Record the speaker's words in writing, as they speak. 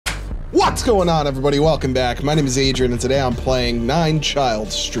What's going on, everybody? Welcome back. My name is Adrian, and today I'm playing 9 Child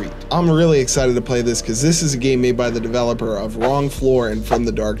Street. I'm really excited to play this because this is a game made by the developer of Wrong Floor and From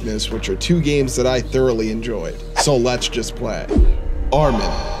the Darkness, which are 2 games that I thoroughly enjoyed. So let's just play. Armin,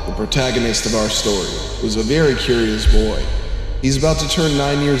 the protagonist of our story, was a very curious boy. He's about to turn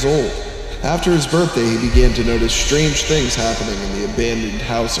 9 years old. After his birthday, he began to notice strange things happening in the abandoned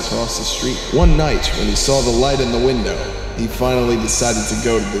house across the street. One night, when he saw the light in the window, he finally decided to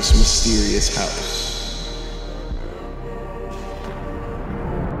go to this mysterious house.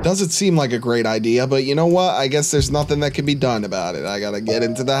 Doesn't seem like a great idea, but you know what? I guess there's nothing that can be done about it. I gotta get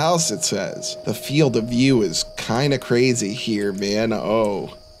into the house, it says. The field of view is kinda crazy here, man.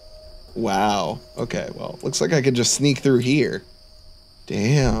 Oh. Wow. Okay, well, looks like I could just sneak through here.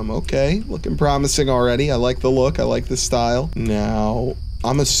 Damn, okay. Looking promising already. I like the look. I like the style. Now,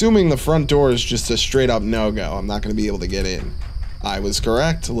 I'm assuming the front door is just a straight up no-go. I'm not going to be able to get in. I was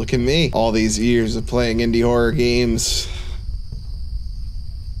correct. Look at me. All these years of playing indie horror games.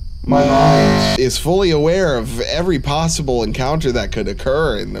 My mind is fully aware of every possible encounter that could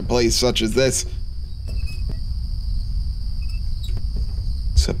occur in a place such as this.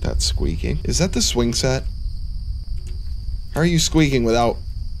 Except that squeaking. Is that the swing set? How are you squeaking without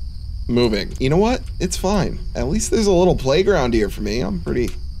moving? You know what? It's fine. At least there's a little playground here for me. I'm pretty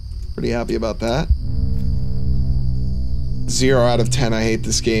happy about that. 0 out of 10. I hate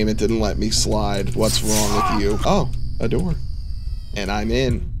this game. It didn't let me slide. What's wrong with you? Oh, a door. And I'm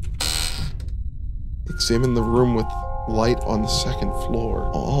in. Examine the room with light on the 2nd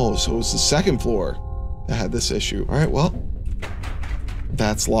floor. Oh, so it was the 2nd floor that had this issue. All right, well,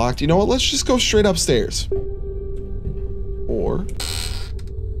 that's locked. You know what? Let's just go straight upstairs. Or,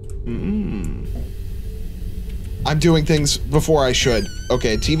 I'm doing things before I should.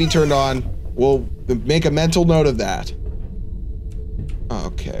 Okay, TV turned on. We'll make a mental note of that.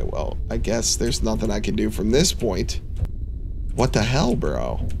 Okay, well, I guess there's nothing I can do from this point. What the hell,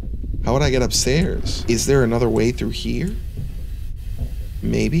 bro? How would I get upstairs? Is there another way through here?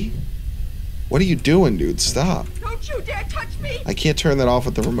 Maybe? What are you doing, dude? Stop. Don't you dare touch me! I can't turn that off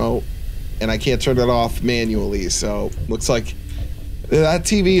with the remote. And I can't turn it off manually, so looks like that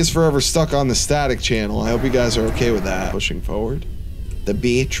TV is forever stuck on the static channel. I hope you guys are okay with that. Pushing forward. The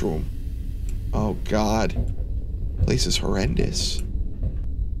bedroom. Oh god. Place is horrendous.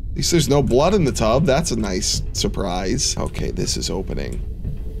 At least there's no blood in the tub. That's a nice surprise. Okay, this is opening.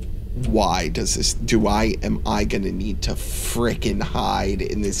 Why does this am I gonna need to frickin' hide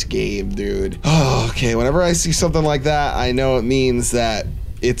in this game, dude? Oh, okay, whenever I see something like that, I know it means that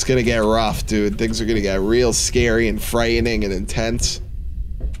it's gonna get rough, dude. Things are gonna get real scary and frightening and intense.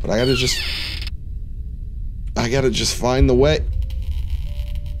 But I gotta just find the way.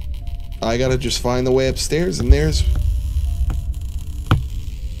 I gotta just find the way upstairs, and there's...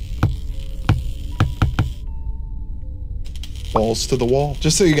 balls to the wall.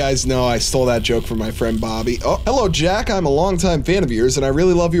 Just so you guys know, I stole that joke from my friend Bobby. Oh, hello, Jack. I'm a longtime fan of yours, and I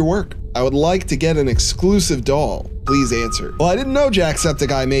really love your work. I would like to get an exclusive doll. Please answer. Well, I didn't know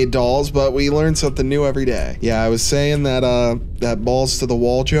Jacksepticeye made dolls, but we learn something new every day. Yeah, I was saying that, that balls to the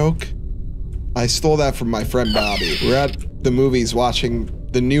wall joke. I stole that from my friend Bobby. We're at the movies watching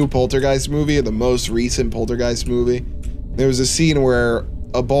the new Poltergeist movie, or the most recent Poltergeist movie. There was a scene where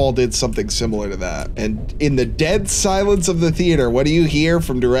a ball did something similar to that. And in the dead silence of the theater, what do you hear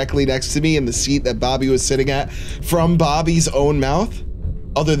from directly next to me in the seat that Bobby was sitting at from Bobby's own mouth?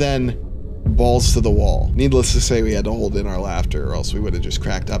 Other than balls to the wall. Needless to say, we had to hold in our laughter or else we would have just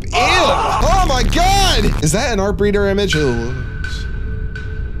cracked up. Ew! Oh my god! Is that an art breeder image? It looks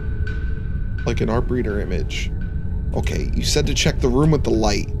like an art breeder image. Okay, you said to check the room with the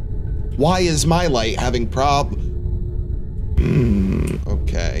light. Why is my light having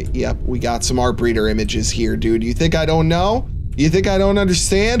okay, yep, we got some art breeder images here, dude. You think I don't know? You think I don't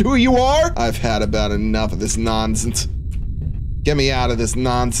understand who you are? I've had about enough of this nonsense. Get me out of this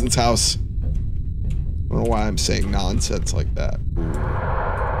nonsense house. I don't know why I'm saying nonsense like that.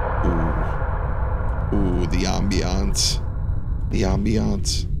 Ooh, the ambiance. The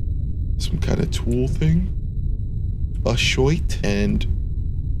ambiance. Some kind of tool thing. A shoit and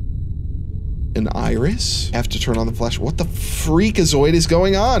an iris. Have to turn on the flash. What the freakazoid is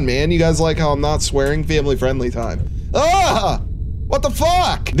going on, man? You guys like how I'm not swearing? Family friendly time. Ah! What the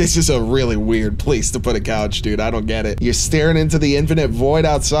fuck? This is a really weird place to put a couch, dude. I don't get it. You're staring into the infinite void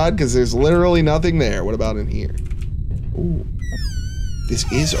outside because there's literally nothing there. What about in here? Ooh. This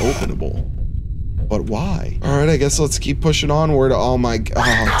is openable. But why? All right, I guess let's keep pushing onward. Oh my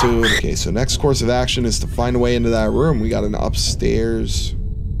god, oh, dude. Okay, so next course of action is to find a way into that room. We got an upstairs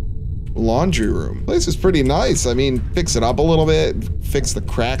laundry room. Place is pretty nice. I mean, fix it up a little bit, fix the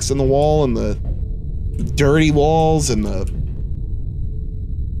cracks in the wall and the dirty walls and the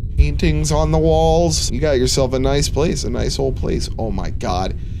paintings on the walls. You got yourself a nice place, a nice old place. Oh my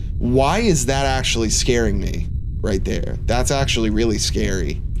God. Why is that actually scaring me right there? That's actually really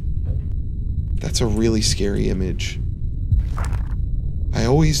scary. That's a really scary image. I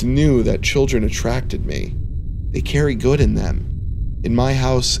always knew that children attracted me. They carry good in them. In my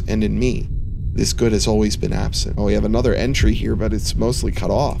house and in me. This good has always been absent. Oh, we have another entry here, but it's mostly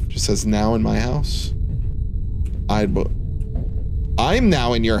cut off. It just says now in my house. I'm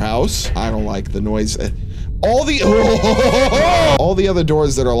now in your house. I don't like the noise. All the other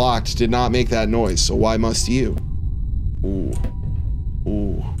doors that are locked did not make that noise, so why must you? Ooh.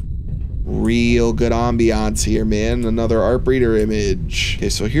 Ooh. Real good ambiance here, man. Another art breeder image. Okay,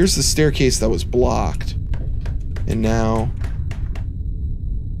 so here's the staircase that was blocked. And now...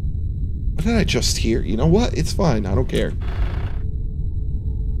 What did I just hear? You know what? It's fine. I don't care.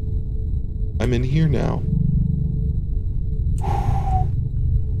 I'm in here now.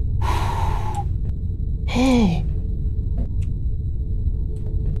 Oh.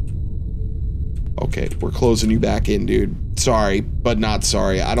 Okay, we're closing you back in, dude. Sorry, but not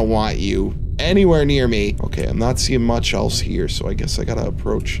sorry. I don't want you anywhere near me. Okay, I'm not seeing much else here, so I guess I gotta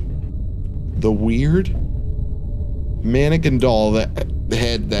approach the weird mannequin doll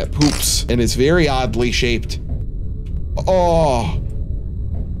head that poops and is very oddly shaped. Oh.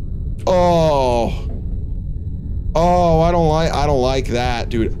 Oh. Oh, I don't like that,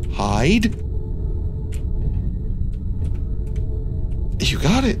 dude. Hide? You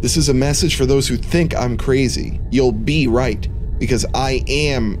got it. This is a message for those who think I'm crazy. You'll be right, because I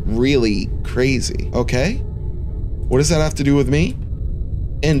am really crazy, okay? What does that have to do with me?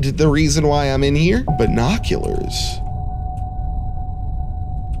 And the reason why I'm in here? Binoculars.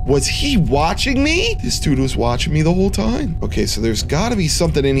 Was he watching me? This dude was watching me the whole time. Okay, so there's gotta be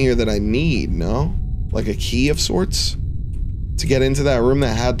something in here that I need, no? Like a key of sorts? To get into that room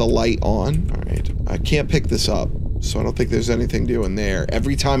that had the light on? All right, I can't pick this up. So I don't think there's anything doing there.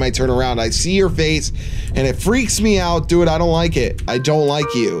 Every time I turn around, I see your face and it freaks me out. Dude, I don't like it. I don't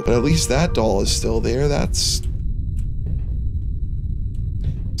like you. But at least that doll is still there. That's...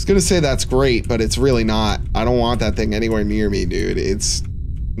 I was gonna say that's great, but it's really not. I don't want that thing anywhere near me, dude. It's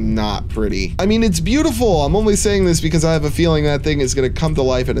not pretty. I mean, it's beautiful. I'm only saying this because I have a feeling that thing is gonna come to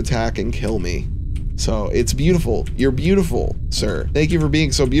life and attack and kill me. So it's beautiful. You're beautiful, sir. Thank you for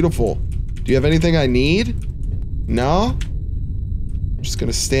being so beautiful. Do you have anything I need? No? I'm just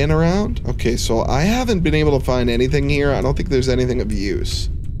gonna stand around? Okay, so I haven't been able to find anything here. I don't think there's anything of use.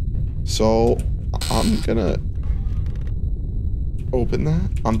 So I'm gonna open that.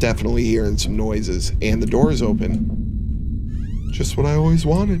 I'm definitely hearing some noises and the door is open. Just what I always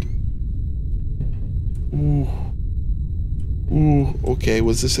wanted. Ooh. Ooh, okay,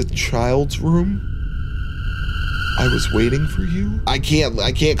 was this a child's room? I was waiting for you? I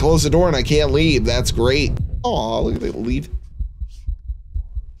can't close the door and I can't leave. That's great. Oh, look at that, leave.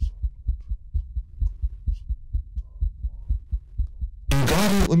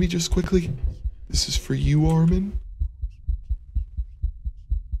 Got it. Let me just quickly. This is for you, Armin.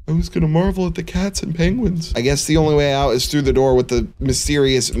 I was gonna marvel at the cats and penguins. I guess the only way out is through the door with the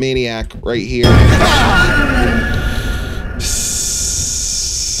mysterious maniac right here.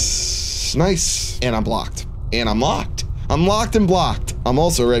 Nice. And I'm blocked. And I'm locked. I'm locked and blocked. I'm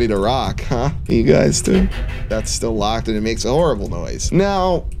also ready to rock, huh? You guys do? That's still locked and it makes a horrible noise.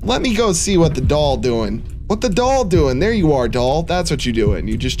 Now, let me go see what the doll doing. What the doll doing? There you are, doll. That's what you doing.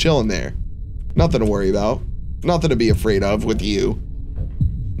 You just chilling there. Nothing to worry about. Nothing to be afraid of with you.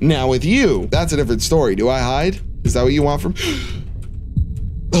 Now with you, that's a different story. Do I hide? Is that what you want from...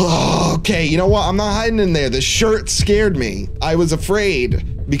 Oh, okay, you know what? I'm not hiding in there. The shirt scared me. I was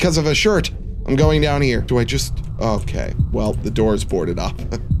afraid because of a shirt. I'm going down here. Do I just... Okay, well, the door's boarded up.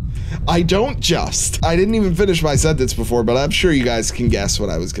 I didn't even finish my sentence before, but I'm sure you guys can guess what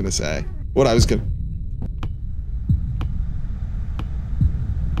I was gonna say.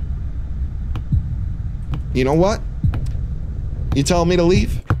 You know what? You tell me to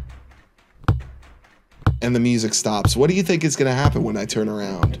leave? And the music stops. What do you think is gonna happen when I turn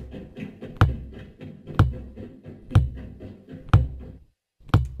around?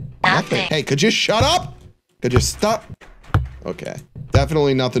 Nothing. Hey, could you shut up? Could you stop? Okay.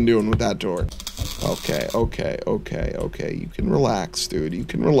 Definitely nothing doing with that door. Okay. You can relax, dude. You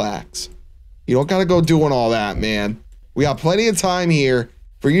can relax. You don't gotta go doing all that, man. We got plenty of time here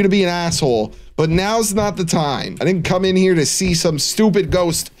for you to be an asshole, but now's not the time. I didn't come in here to see some stupid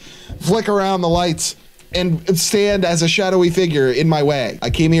ghost flick around the lights and stand as a shadowy figure in my way. I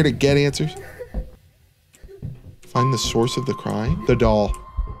came here to get answers. Find the source of the crying. The doll.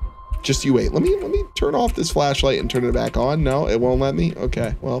 Just you wait. Let me turn off this flashlight and turn it back on. No, it won't let me.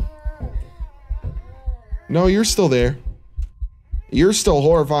 Okay, well. No, you're still there. You're still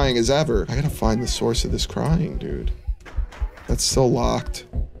horrifying as ever. I gotta find the source of this crying, dude. That's still locked.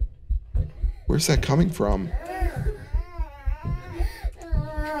 Where's that coming from?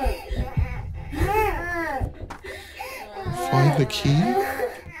 Find the key?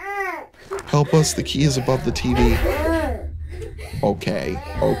 Help us, the key is above the TV. Okay.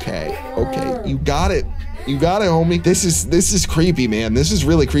 You got it. You got it, homie. This is creepy, man. This is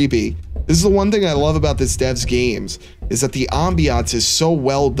really creepy. This is the one thing I love about this dev's games, is that the ambiance is so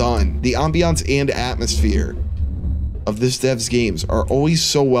well done. The ambiance and atmosphere of this dev's games are always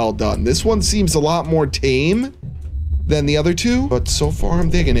so well done. This one seems a lot more tame than the other two, but so far I'm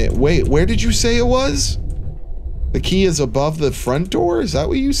digging it. Wait, where did you say it was? The key is above the front door? Is that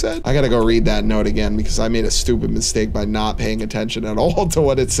what you said? I gotta go read that note again because I made a stupid mistake by not paying attention at all to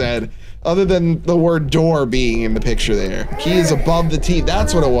what it said, other than the word door being in the picture there. The key is above the TV.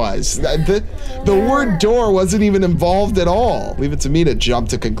 That's what it was. The word door wasn't even involved at all. Leave it to me to jump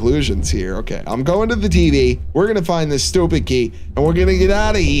to conclusions here. Okay, I'm going to the TV. We're gonna find this stupid key and we're gonna get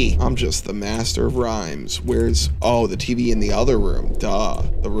out of here. I'm just the master of rhymes. Where's, oh, the TV in the other room. Duh,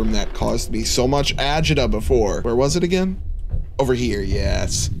 the room that caused me so much agita before. Where was it again? Over here,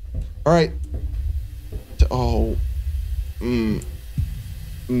 yes. All right. Oh, and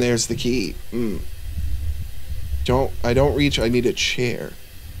there's the key. I don't reach, I need a chair.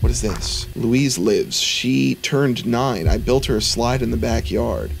 What is this? Louise lives. She turned 9. I built her a slide in the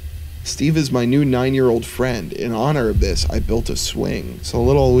backyard. Steve is my new 9-year-old friend. In honor of this, I built a swing. It's a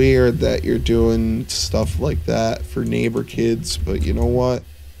little weird that you're doing stuff like that for neighbor kids, but you know what?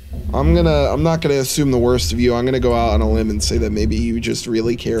 I'm not gonna assume the worst of you. I'm gonna go out on a limb and say that maybe you just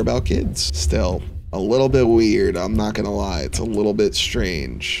really care about kids. Still, a little bit weird, I'm not gonna lie. It's a little bit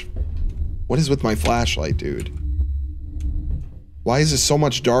strange. What is with my flashlight, dude? Why is it so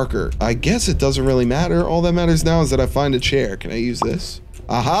much darker? I guess it doesn't really matter. All that matters now is that I find a chair. Can I use this?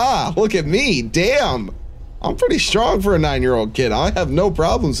 Aha! Look at me! Damn! I'm pretty strong for a 9-year-old kid. I have no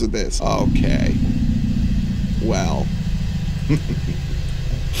problems with this. Okay. Well.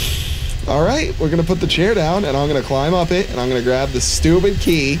 All right, we're gonna put the chair down and I'm gonna climb up it and I'm gonna grab the stupid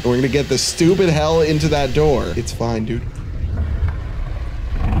key and we're gonna get the stupid hell into that door. It's fine, dude.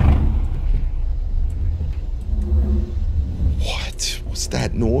 What was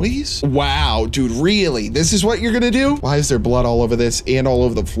that noise? Wow, dude, really? This is what you're gonna do? Why is there blood all over this and all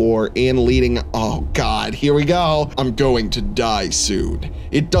over the floor and leading? Oh God, here we go. I'm going to die soon.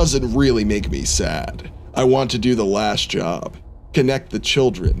 It doesn't really make me sad. I want to do the last job. Connect the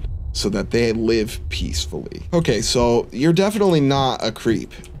children so that they live peacefully. Okay, so you're definitely not a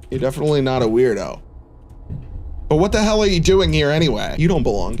creep. You're definitely not a weirdo. But what the hell are you doing here anyway? You don't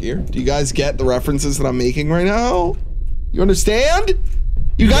belong here. Do you guys get the references that I'm making right now? You understand?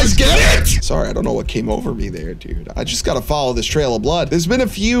 You guys get it? Sorry, I don't know what came over me there, dude. I just gotta follow this trail of blood. There's been a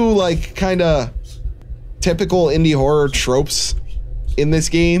few like kinda typical indie horror tropes in this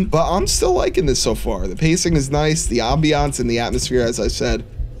game, but I'm still liking this so far. The pacing is nice, the ambiance and the atmosphere, as I said,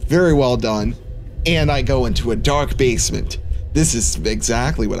 very well done. And I go into a dark basement. This is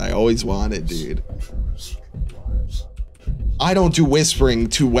exactly what I always wanted, dude. I don't do whispering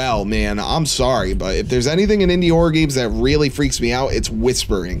too well, man. I'm sorry, but if there's anything in indie horror games that really freaks me out, it's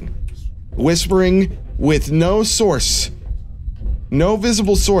whispering. Whispering with no source. No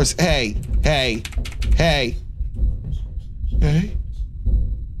visible source. Hey, hey, hey. Hey.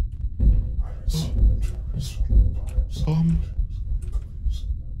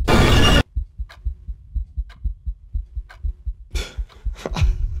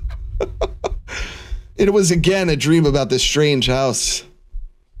 It was again a dream about this strange house.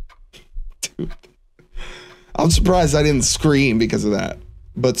 Dude. I'm surprised I didn't scream because of that.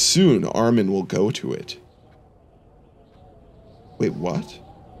 But soon Armin will go to it. Wait, what?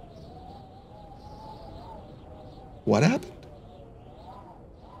 What happened?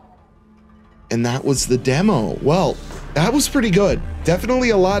 And that was the demo. Well, that was pretty good. Definitely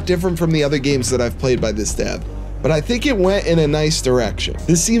a lot different from the other games that I've played by this dev. But I think it went in a nice direction.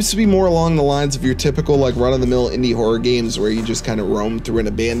 This seems to be more along the lines of your typical like run-of-the-mill indie horror games where you just kind of roam through an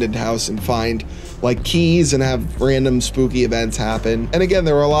abandoned house and find like keys and have random spooky events happen. And again,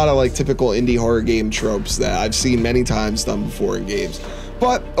 there were a lot of like typical indie horror game tropes that I've seen many times done before in games.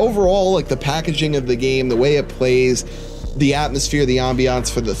 But overall, like the packaging of the game, the way it plays, the atmosphere, the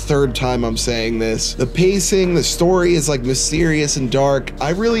ambiance, for the third time I'm saying this, the pacing, the story is like mysterious and dark.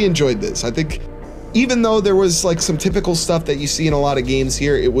 I really enjoyed this. I think even though there was like some typical stuff that you see in a lot of games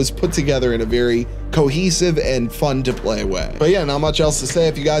here, it was put together in a very cohesive and fun to play way. But yeah, not much else to say.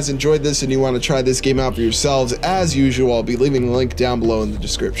 If you guys enjoyed this and you want to try this game out for yourselves, as usual, I'll be leaving a link down below in the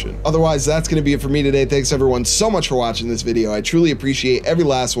description. Otherwise, that's going to be it for me today. Thanks everyone so much for watching this video. I truly appreciate every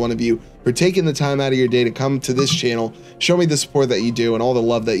last one of you for taking the time out of your day to come to this channel, show me the support that you do, and all the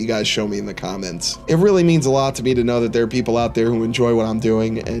love that you guys show me in the comments. It really means a lot to me to know that there are people out there who enjoy what I'm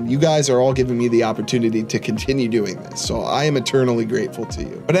doing, and you guys are all giving me the opportunity to continue doing this, so I am eternally grateful to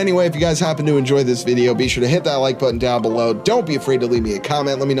you. But anyway, if you guys happen to enjoy this video, be sure to hit that like button down below. Don't be afraid to leave me a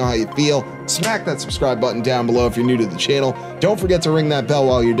comment. Let me know how you feel. Smack that subscribe button down below if you're new to the channel. Don't forget to ring that bell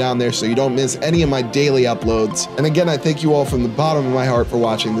while you're down there so you don't miss any of my daily uploads. And again, I thank you all from the bottom of my heart for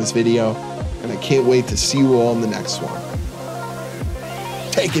watching this video, and I can't wait to see you all in the next one.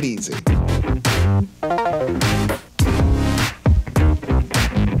 Take it easy.